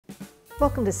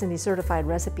Welcome to Cindy Certified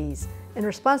Recipes. In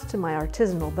response to my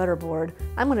artisanal butter board,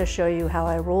 I'm going to show you how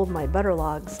I rolled my butter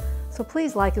logs. So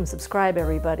please like and subscribe,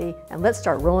 everybody, and let's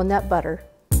start rolling that butter.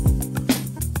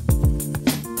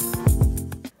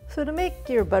 So to make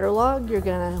your butter log, you're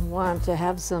going to want to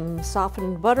have some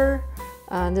softened butter.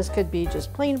 And this could be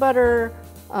just plain butter,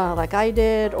 like I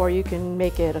did, or you can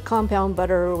make it a compound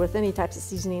butter with any types of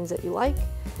seasonings that you like.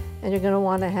 And you're going to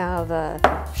want to have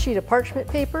a sheet of parchment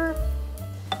paper.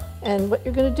 And what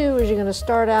you're going to do is you're going to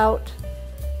start out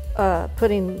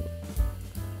putting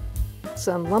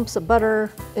some lumps of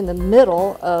butter in the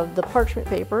middle of the parchment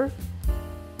paper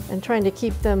and trying to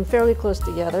keep them fairly close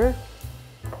together.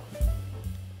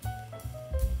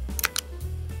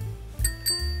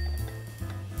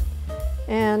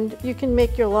 And you can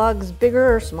make your logs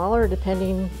bigger or smaller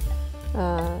depending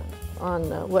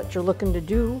on what you're looking to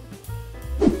do.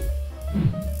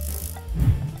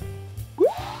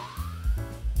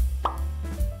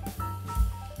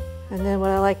 And then what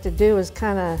I like to do is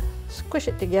kind of squish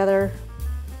it together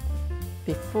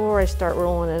before I start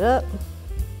rolling it up.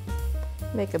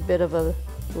 Make a bit of a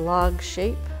log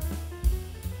shape.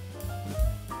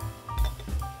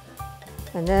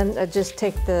 And then I just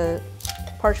take the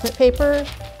parchment paper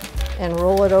and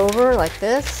roll it over like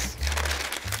this.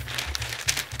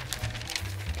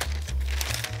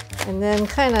 And then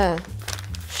kind of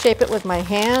shape it with my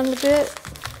hand a bit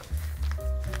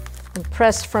and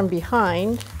press from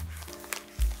behind.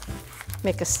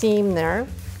 Make a seam there.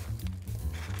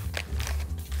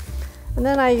 And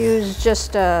then I use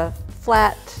just a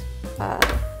flat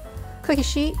cookie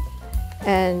sheet,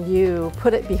 and you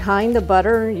put it behind the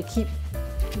butter. You keep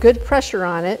good pressure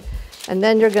on it, and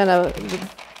then you're gonna,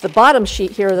 the bottom sheet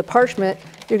here, the parchment,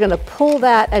 you're gonna pull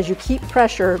that as you keep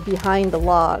pressure behind the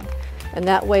log. And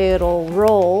that way it'll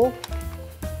roll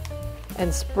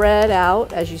and spread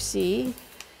out as you see.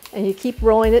 And you keep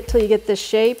rolling it till you get this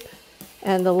shape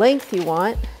and the length you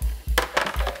want.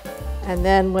 And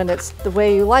then when it's the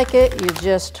way you like it, you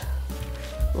just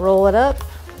roll it up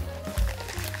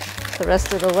the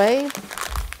rest of the way.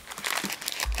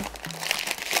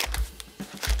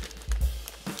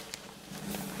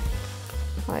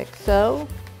 Like so.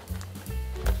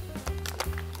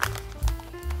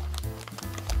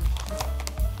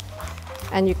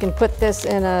 And you can put this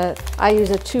in I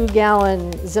use a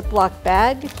 2-gallon Ziploc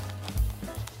bag.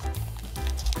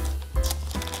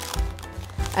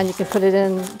 And you can put it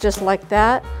in just like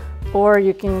that, or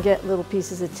you can get little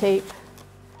pieces of tape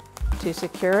to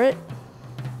secure it.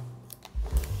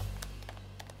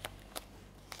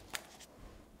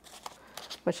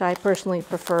 Which I personally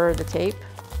prefer the tape.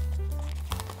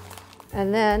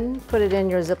 And then put it in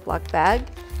your Ziploc bag.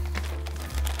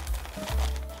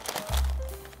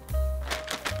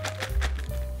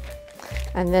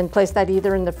 And then place that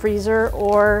either in the freezer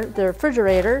or the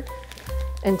refrigerator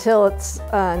until it's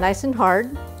nice and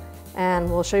hard, and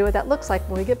we'll show you what that looks like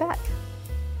when we get back.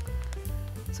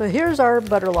 So here's our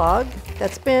butter log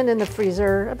that's been in the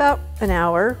freezer about an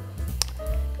hour,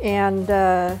 and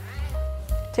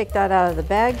take that out of the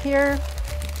bag here,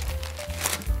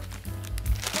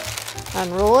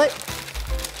 unroll it,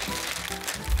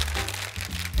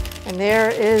 and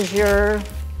there is your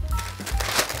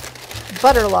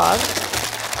butter log,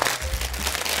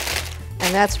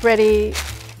 and that's ready.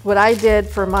 What I did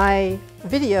for my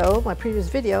video, my previous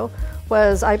video,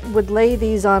 was I would lay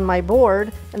these on my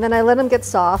board and then I let them get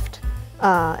soft,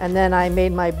 and then I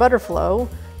made my butter flow.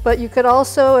 But you could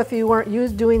also, if you weren't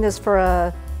doing this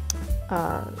for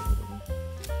the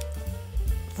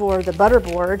butter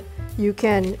board, you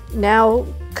can now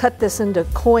cut this into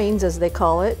coins, as they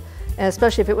call it, and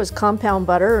especially if it was compound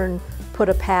butter, and put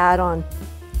a pad on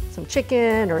some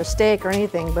chicken or a steak or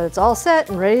anything. But it's all set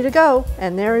and ready to go,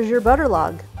 and there is your butter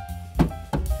log.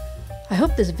 I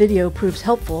hope this video proves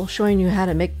helpful showing you how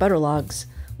to make butter logs.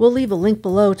 We'll leave a link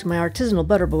below to my artisanal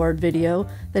butter board video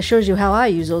that shows you how I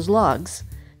use those logs.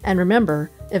 And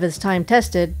remember, if it's time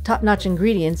tested, top-notch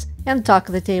ingredients, and talk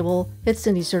of the table, it's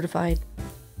Cindy Certified.